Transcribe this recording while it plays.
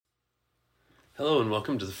Hello and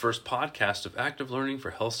welcome to the first podcast of Active Learning for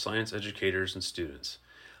Health Science Educators and Students.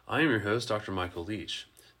 I am your host, Dr. Michael Leach.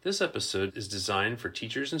 This episode is designed for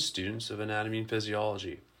teachers and students of Anatomy and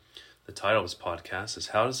Physiology. The title of this podcast is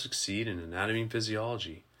How to Succeed in Anatomy and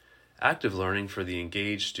Physiology, Active Learning for the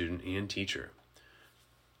Engaged Student and Teacher.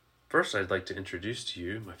 First, I'd like to introduce to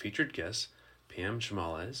you my featured guest, Pam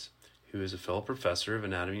Chamales, who is a fellow professor of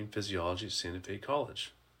Anatomy and Physiology at Santa Fe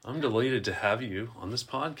College. I'm delighted to have you on this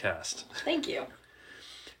podcast. Thank you.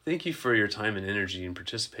 Thank you for your time and energy in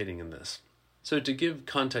participating in this. So to give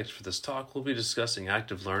context for this talk, we'll be discussing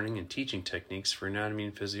active learning and teaching techniques for anatomy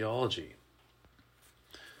and physiology.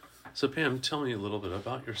 So Pam, tell me a little bit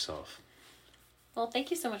about yourself. Well, thank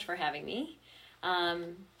you so much for having me.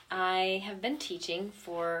 I have been teaching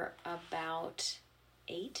for about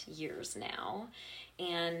 8 years now,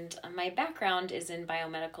 and my background is in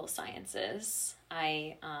biomedical sciences.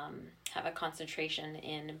 I have a concentration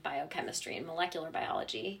in biochemistry and molecular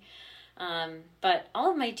biology, but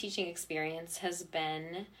all of my teaching experience has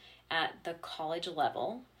been at the college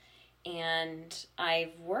level, and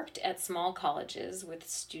I've worked at small colleges with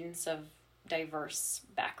students of diverse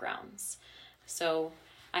backgrounds. So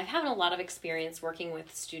I've had a lot of experience working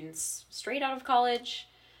with students straight out of college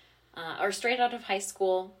or straight out of high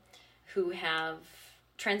school who have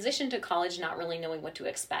transitioned to college not really knowing what to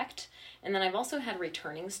expect. And then I've also had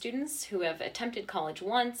returning students who have attempted college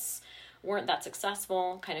once, weren't that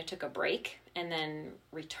successful, kind of took a break, and then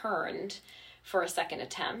returned for a second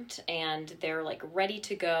attempt. And they're like ready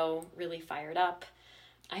to go, really fired up.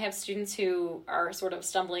 I have students who are sort of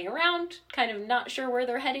stumbling around, kind of not sure where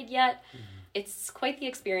they're headed yet. Mm-hmm. It's quite the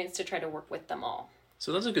experience to try to work with them all.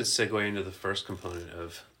 So that's a good segue into the first component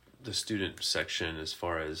of the student section as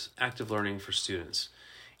far as active learning for students.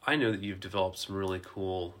 I know that you've developed some really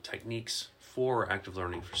cool techniques for active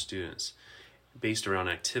learning for students based around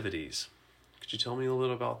activities. Could you tell me a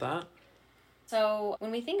little about that? So when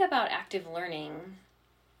we think about active learning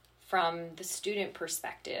from the student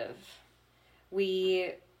perspective,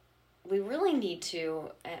 we really need to,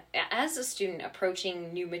 as a student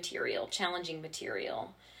approaching new material, challenging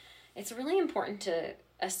material, it's really important to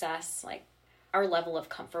assess our level of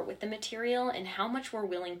comfort with the material and how much we're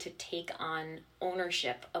willing to take on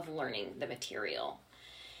ownership of learning the material.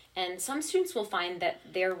 And some students will find that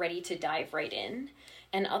they're ready to dive right in,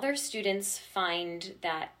 and other students find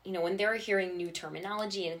that, when they're hearing new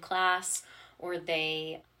terminology in class, or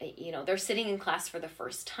they're sitting in class for the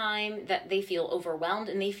first time, that they feel overwhelmed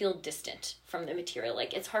and they feel distant from the material.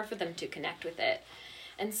 It's hard for them to connect with it.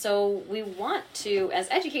 And so we want to, as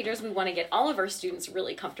educators, we want to get all of our students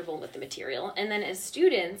really comfortable with the material. And then as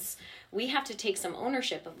students, we have to take some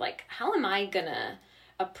ownership of how am I going to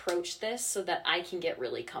approach this so that I can get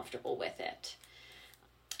really comfortable with it?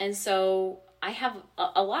 And so I have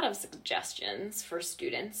a lot of suggestions for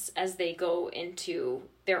students as they go into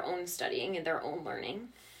their own studying and their own learning.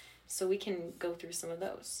 So we can go through some of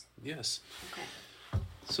those. Yes. Okay.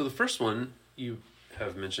 So the first one you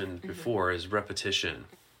have mentioned before is repetition.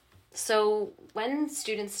 So when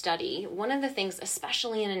students study, one of the things,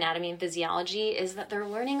 especially in anatomy and physiology, is that they're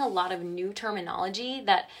learning a lot of new terminology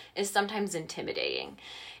that is sometimes intimidating.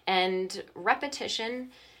 And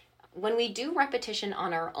repetition, when we do repetition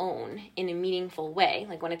on our own in a meaningful way,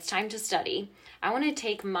 like when it's time to study, I want to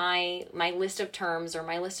take my list of terms or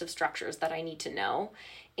my list of structures that I need to know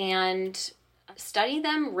and study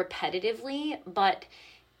them repetitively, but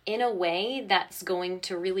in a way that's going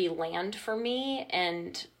to really land for me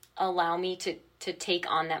and allow me to take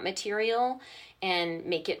on that material and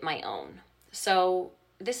make it my own. So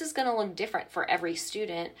this is going to look different for every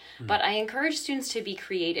student, but I encourage students to be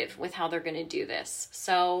creative with how they're going to do this.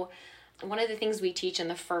 So one of the things we teach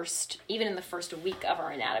even in the first week of our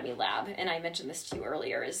anatomy lab, and I mentioned this to you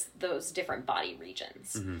earlier, is those different body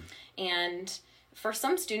regions. Mm-hmm. And for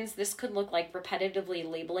some students, this could look like repetitively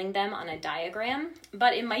labeling them on a diagram,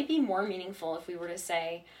 but it might be more meaningful if we were to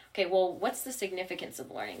say, okay, well, what's the significance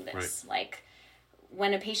of learning this? Right.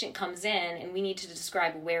 When a patient comes in and we need to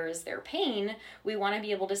describe where is their pain, we want to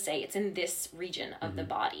be able to say it's in this region of the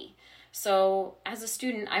body. So as a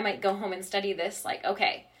student, I might go home and study this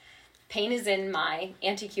okay, pain is in my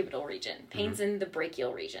antecubital region, pain's in the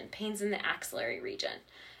brachial region, pain's in the axillary region,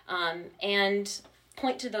 and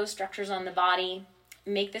point to those structures on the body,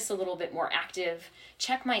 make this a little bit more active,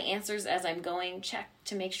 check my answers as I'm going, check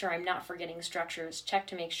to make sure I'm not forgetting structures, check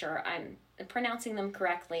to make sure I'm pronouncing them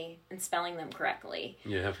correctly and spelling them correctly.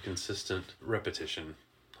 Yeah, have consistent repetition.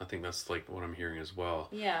 I think that's what I'm hearing as well.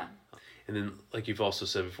 Yeah. And then you've also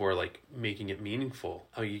said before, making it meaningful.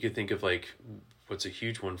 You could think of what's a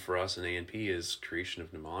huge one for us in A&P is creation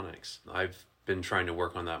of mnemonics. I've been trying to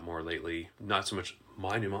work on that more lately. Not so much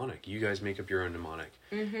my mnemonic. You guys make up your own mnemonic.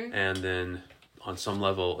 And then on some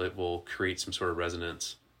level, it will create some sort of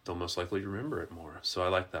resonance. They'll most likely remember it more. So I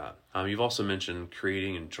like that. You've also mentioned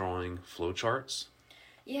creating and drawing flowcharts.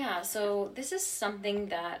 Yeah, so this is something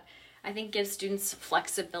that I think gives students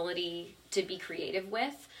flexibility to be creative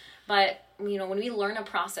with. But, when we learn a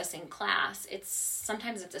process in class,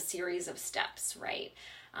 sometimes it's a series of steps, right?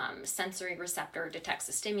 Sensory receptor detects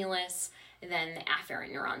a stimulus, then the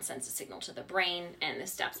afferent neuron sends a signal to the brain, and the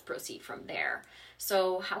steps proceed from there.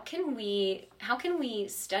 So how can we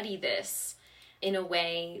study this in a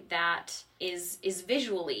way that is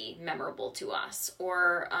visually memorable to us?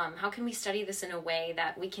 Or how can we study this in a way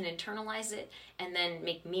that we can internalize it and then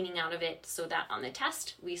make meaning out of it so that on the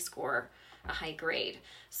test we score a high grade?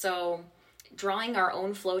 So drawing our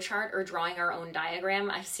own flowchart or drawing our own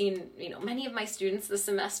diagram. I've seen, many of my students this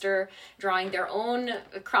semester drawing their own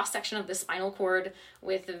cross-section of the spinal cord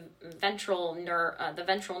with the ventral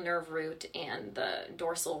nerve root and the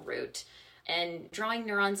dorsal root, and drawing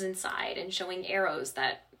neurons inside and showing arrows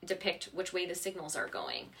that depict which way the signals are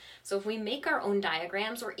going. So if we make our own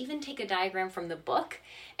diagrams, or even take a diagram from the book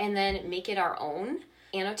and then make it our own,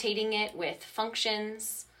 annotating it with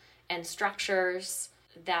functions and structures,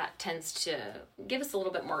 that tends to give us a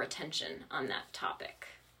little bit more attention on that topic.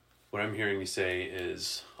 What I'm hearing you say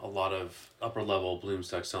is a lot of upper level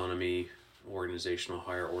Bloom's taxonomy, organizational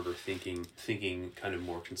higher order thinking kind of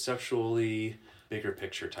more conceptually, bigger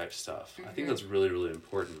picture type stuff. I think that's really, really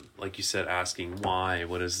important. Like you said, asking why,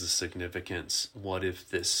 what is the significance? What if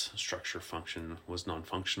this structure function was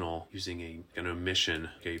non-functional, using an omission,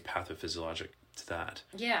 a pathophysiologic to that.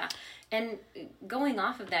 Yeah. And going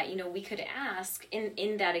off of that, we could ask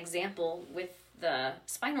in that example with the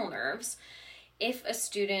spinal nerves, if a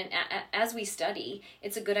student, as we study,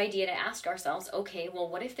 it's a good idea to ask ourselves, okay, well,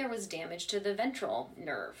 what if there was damage to the ventral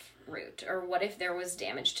nerve root? Or what if there was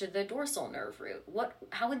damage to the dorsal nerve root?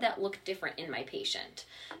 How would that look different in my patient?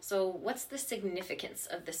 So what's the significance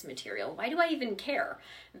of this material? Why do I even care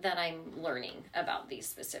that I'm learning about these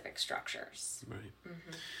specific structures? Right.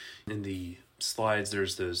 Mm-hmm. In the slides,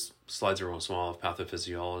 there's those slides every once in a while of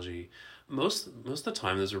pathophysiology. Most of the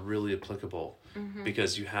time, those are really applicable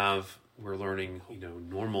because we're learning,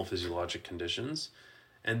 normal physiologic conditions,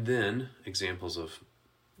 and then examples of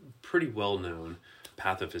pretty well-known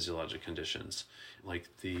pathophysiologic conditions, like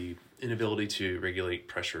the inability to regulate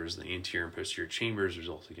pressures in the anterior and posterior chambers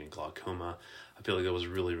resulting in glaucoma. I feel like that was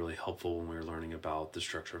really, really helpful when we were learning about the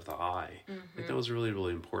structure of the eye. I think that was really,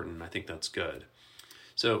 really important, and I think that's good.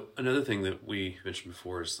 So another thing that we mentioned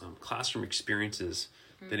before is classroom experiences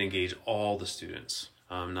that engage all the students.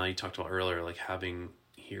 Now you talked about earlier, like having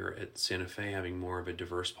here at Santa Fe, having more of a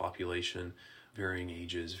diverse population, varying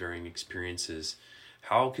ages, varying experiences.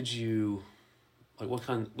 How could you, what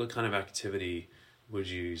kind of activity would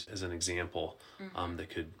you use as an example that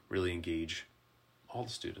could really engage all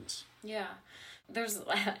the students? Yeah, there's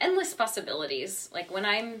endless possibilities. Like when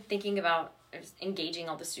I'm thinking about engaging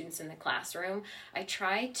all the students in the classroom, I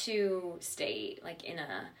try to stay in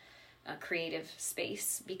a creative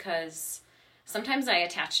space, because sometimes I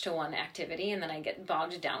attach to one activity and then I get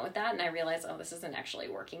bogged down with that and I realize, this isn't actually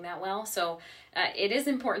working that well. So it is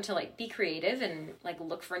important to be creative and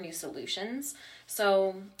look for new solutions.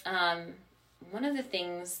 So one of the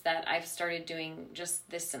things that I've started doing just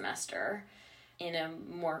this semester in a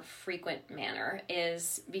more frequent manner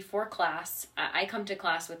is before class, I come to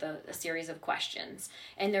class with a series of questions,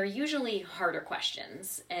 and they're usually harder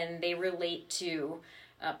questions and they relate to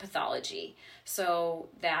pathology, so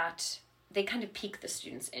that they kind of pique the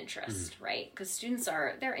students' interest, right? Because students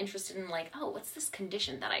they're interested in what's this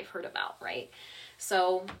condition that I've heard about, right?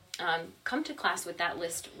 So come to class with that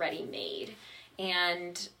list ready-made.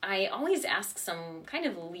 And I always ask some kind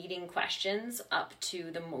of leading questions up to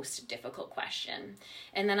the most difficult question.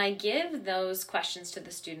 And then I give those questions to the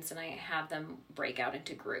students and I have them break out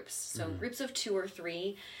into groups. So groups of 2 or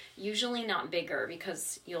 3, usually not bigger,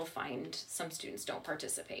 because you'll find some students don't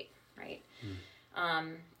participate, right?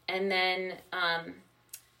 And then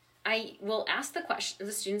I will ask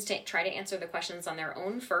the students to try to answer the questions on their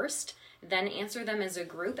own first, then answer them as a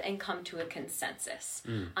group and come to a consensus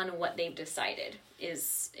on what they've decided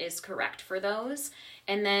is correct for those.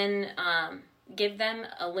 And then give them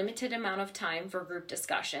a limited amount of time for group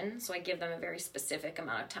discussion. So I give them a very specific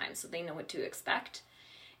amount of time so they know what to expect.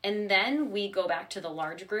 And then we go back to the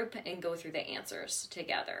large group and go through the answers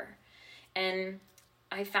together. And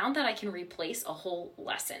I found that I can replace a whole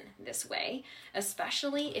lesson this way,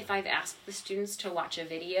 especially if I've asked the students to watch a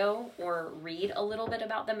video or read a little bit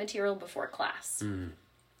about the material before class.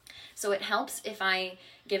 So it helps if I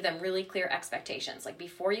give them really clear expectations. Like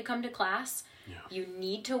before you come to class, you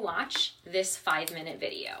need to watch this 5-minute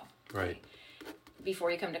video. Right. Before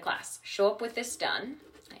you come to class, show up with this done.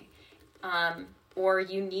 Or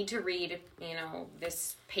you need to read,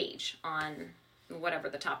 this page on whatever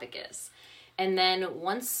the topic is. And then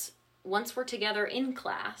once we're together in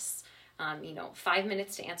class, 5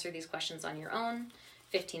 minutes to answer these questions on your own,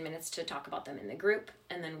 15 minutes to talk about them in the group,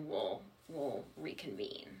 and then we'll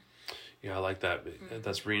reconvene. Yeah, I like that. Mm-hmm.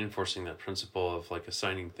 That's reinforcing that principle of like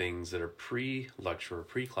assigning things that are pre-lecture or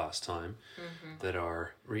pre-class time that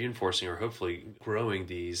are reinforcing or hopefully growing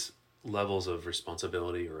these levels of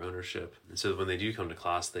responsibility or ownership. And so when they do come to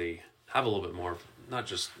class, they have a little bit more, not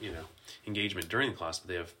just, engagement during the class, but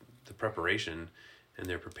they have the preparation and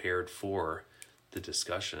they're prepared for the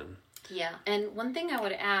discussion. Yeah. And one thing I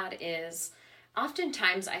would add is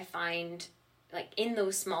oftentimes I find like in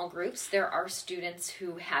those small groups, there are students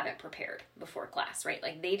who haven't prepared before class, right?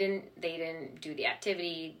 Like they didn't do the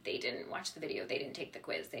activity, they didn't watch the video, they didn't take the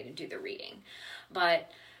quiz, they didn't do the reading. But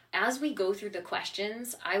as we go through the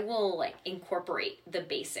questions, I will like incorporate the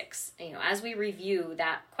basics. As we review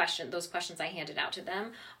those questions I handed out to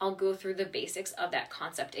them, I'll go through the basics of that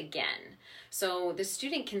concept again. So the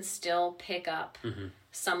student can still pick up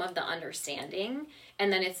some of the understanding,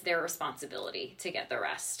 and then it's their responsibility to get the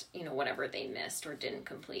rest, whatever they missed or didn't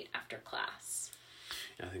complete after class.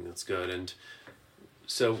 Yeah, I think that's good. And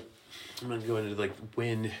so I'm going to go into like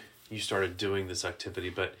when you started doing this activity,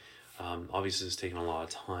 but obviously it's taken a lot of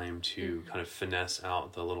time to kind of finesse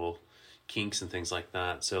out the little kinks and things like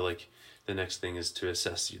that. So like the next thing is to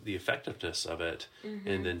assess the effectiveness of it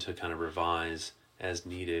and then to kind of revise as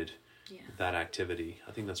needed that activity.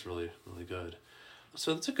 I think that's really, really good.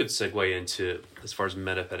 So that's a good segue into, as far as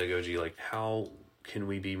metapedagogy, like how can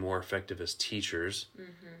we be more effective as teachers,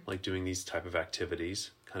 like doing these type of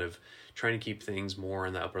activities, kind of trying to keep things more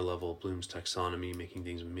in the upper level of Bloom's taxonomy, making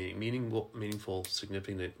things meaningful,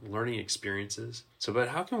 significant learning experiences. So, but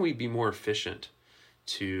how can we be more efficient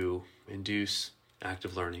to induce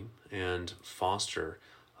active learning and foster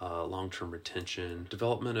long-term retention,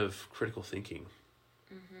 development of critical thinking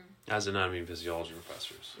as anatomy and physiology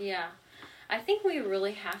professors? Yeah. I think we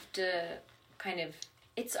really have to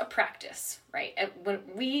it's a practice, right? When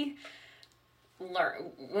we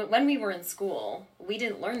were in school, we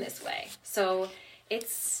didn't learn this way. So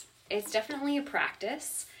it's definitely a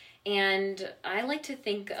practice. And I like to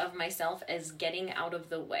think of myself as getting out of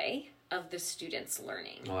the way of the students'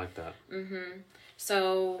 learning. I like that.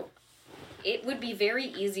 So it would be very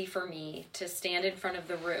easy for me to stand in front of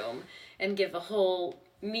the room and give a whole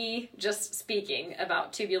me just speaking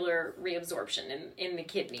about tubular reabsorption in the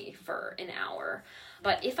kidney for an hour.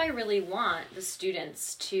 But if I really want the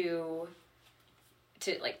students to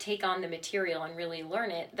like take on the material and really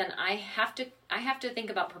learn it, then I have to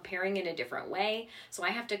think about preparing in a different way. So I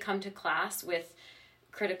have to come to class with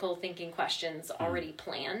critical thinking questions already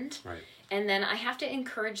planned. Right. And then I have to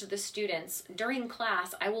encourage the students during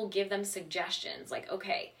class. I will give them suggestions like,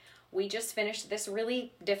 okay, we just finished this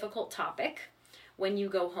really difficult topic. When you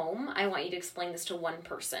go home, I want you to explain this to one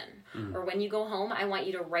person. Or when you go home, I want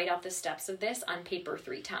you to write out the steps of this on paper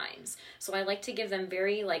 3 times. So I like to give them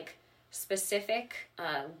very like specific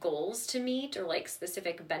goals to meet or like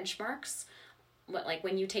specific benchmarks. Like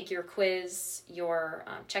when you take your quiz,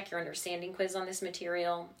 check your understanding quiz on this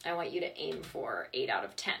material, I want you to aim for 8 out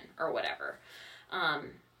of 10 or whatever.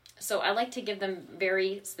 So I like to give them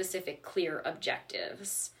very specific, clear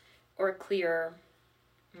objectives or clear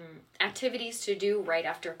activities to do right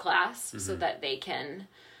after class so that they can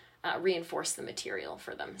reinforce the material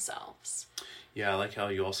for themselves. Yeah, I like how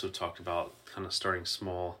you also talked about kind of starting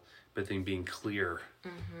small, but then being clear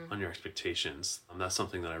on your expectations. That's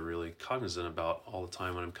something that I'm really cognizant about all the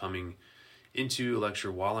time when I'm coming into a lecture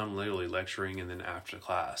while I'm literally lecturing and then after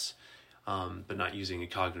class, but not using a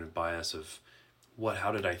cognitive bias of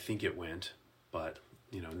how did I think it went, but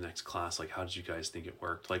next class, like how did you guys think it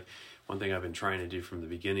worked? Like one thing I've been trying to do from the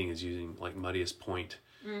beginning is using like muddiest point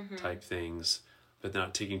type things, but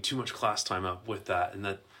not taking too much class time up with that,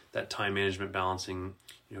 and that time management balancing,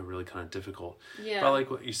 really kind of difficult. Yeah. But I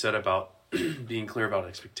like what you said about being clear about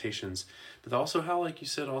expectations, but also how, like you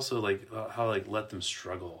said, also like how like let them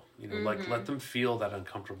struggle, like let them feel that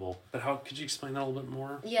uncomfortable. But how could you explain that a little bit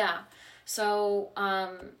more? Yeah. So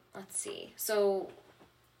let's see. So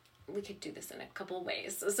we could do this in a couple of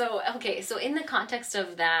ways. So in the context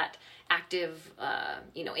of that active,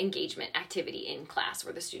 engagement activity in class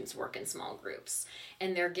where the students work in small groups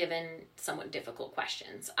and they're given somewhat difficult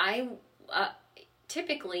questions, I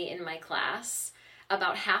typically in my class,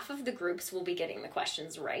 about half of the groups will be getting the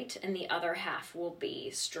questions right, and the other half will be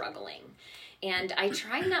struggling. And I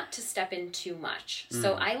try not to step in too much.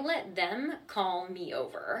 So I let them call me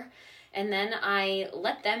over, and then I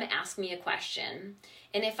let them ask me a question.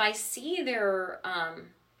 And if I see their,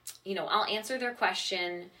 I'll answer their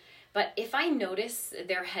question. But if I notice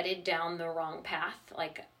they're headed down the wrong path,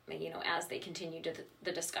 like, as they continue to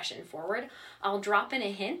the discussion forward, I'll drop in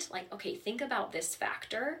a hint, like, okay, think about this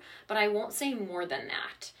factor, but I won't say more than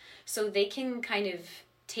that. So they can kind of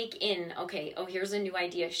take in, okay, here's a new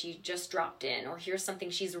idea she just dropped in, or here's something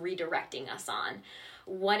she's redirecting us on.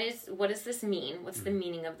 What does this mean? What's the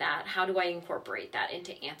meaning of that? How do I incorporate that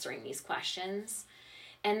into answering these questions?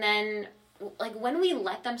 And then, like, when we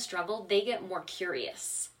let them struggle, they get more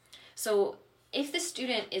curious. So if the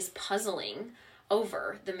student is puzzling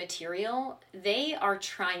over the material, they are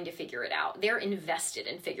trying to figure it out. They're invested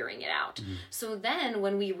in figuring it out. So then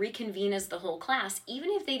when we reconvene as the whole class, even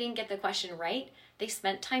if they didn't get the question right, they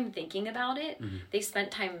spent time thinking about it. They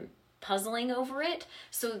spent time puzzling over it.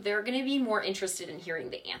 So they're going to be more interested in hearing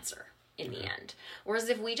the answer in the end. Whereas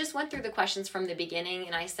if we just went through the questions from the beginning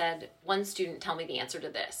and I said, one student, tell me the answer to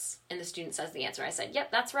this. And the student says the answer. I said,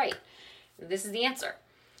 yep, that's right. This is the answer.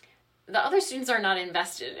 The other students are not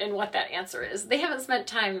invested in what that answer is. They haven't spent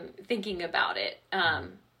time thinking about it,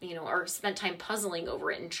 or spent time puzzling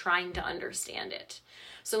over it and trying to understand it.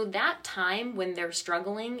 So that time when they're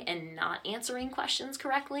struggling and not answering questions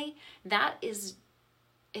correctly,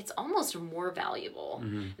 it's almost more valuable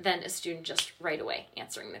than a student just right away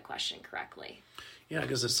answering the question correctly. Yeah,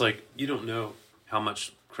 because it's like you don't know how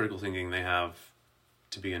much critical thinking they have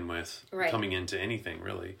to begin with, coming into anything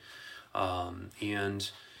really.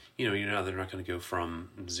 They're not going to go from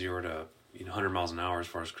 0 to 100 miles an hour as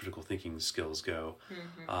far as critical thinking skills go.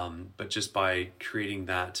 But just by creating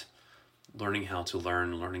that, learning how to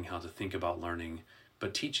learn, learning how to think about learning,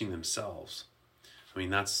 but teaching themselves. I mean,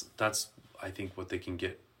 that's I think what they can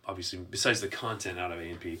get, obviously, besides the content out of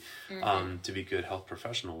A&P, to be good health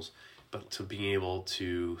professionals, but to being able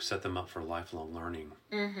to set them up for lifelong learning.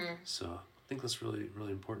 So I think that's really,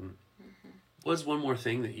 really important. What's one more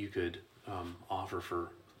thing that you could offer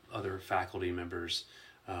for other faculty members?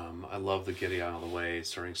 I love the getting out of the way,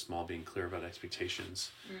 starting small, being clear about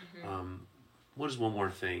expectations. What is one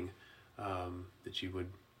more thing that you would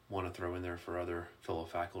want to throw in there for other fellow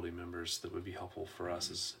faculty members that would be helpful for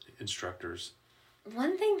us as instructors?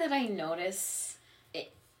 One thing that I notice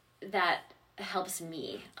that helps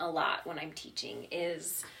me a lot when I'm teaching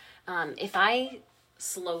is if I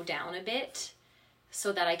slow down a bit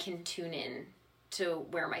so that I can tune in to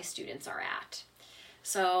where my students are at.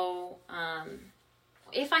 So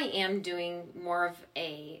if I am doing more of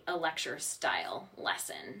a lecture style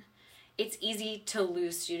lesson, it's easy to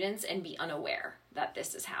lose students and be unaware that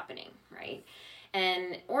this is happening, right?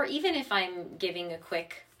 Or even if I'm giving a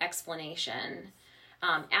quick explanation,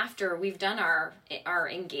 after we've done our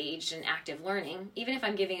engaged and active learning, even if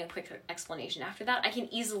I'm giving a quick explanation after that, I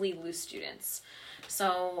can easily lose students.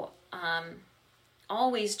 So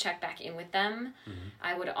always check back in with them.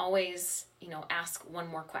 I would always, ask one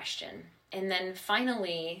more question. And then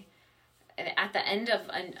finally, at the end of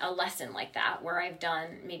a lesson like that, where I've done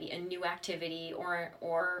maybe a new activity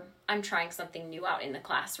or I'm trying something new out in the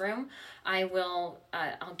classroom, I'll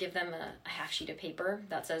give them a half sheet of paper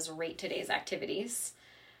that says rate today's activities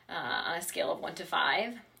on a scale of 1 to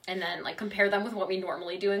 5, and then compare them with what we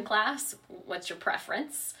normally do in class. What's your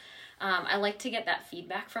preference? I like to get that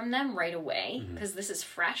feedback from them right away because this is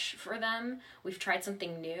fresh for them. We've tried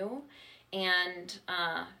something new, and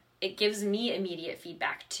it gives me immediate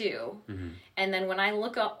feedback too. And then when I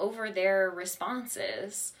look over their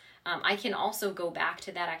responses, I can also go back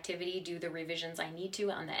to that activity, do the revisions I need to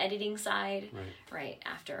on the editing side, right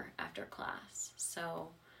after class. So,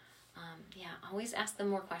 always ask them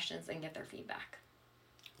more questions and get their feedback.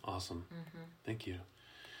 Awesome. Thank you.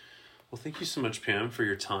 Well, thank you so much, Pam, for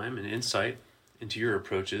your time and insight into your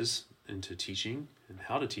approaches into teaching and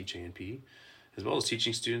how to teach A&P, as well as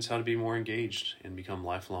teaching students how to be more engaged and become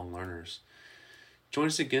lifelong learners. Join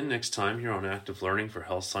us again next time here on Active Learning for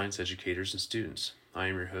Health Science Educators and Students. I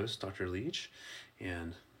am your host, Dr. Leach,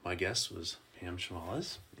 and my guest was Pam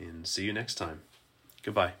Chamales, and see you next time.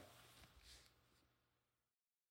 Goodbye.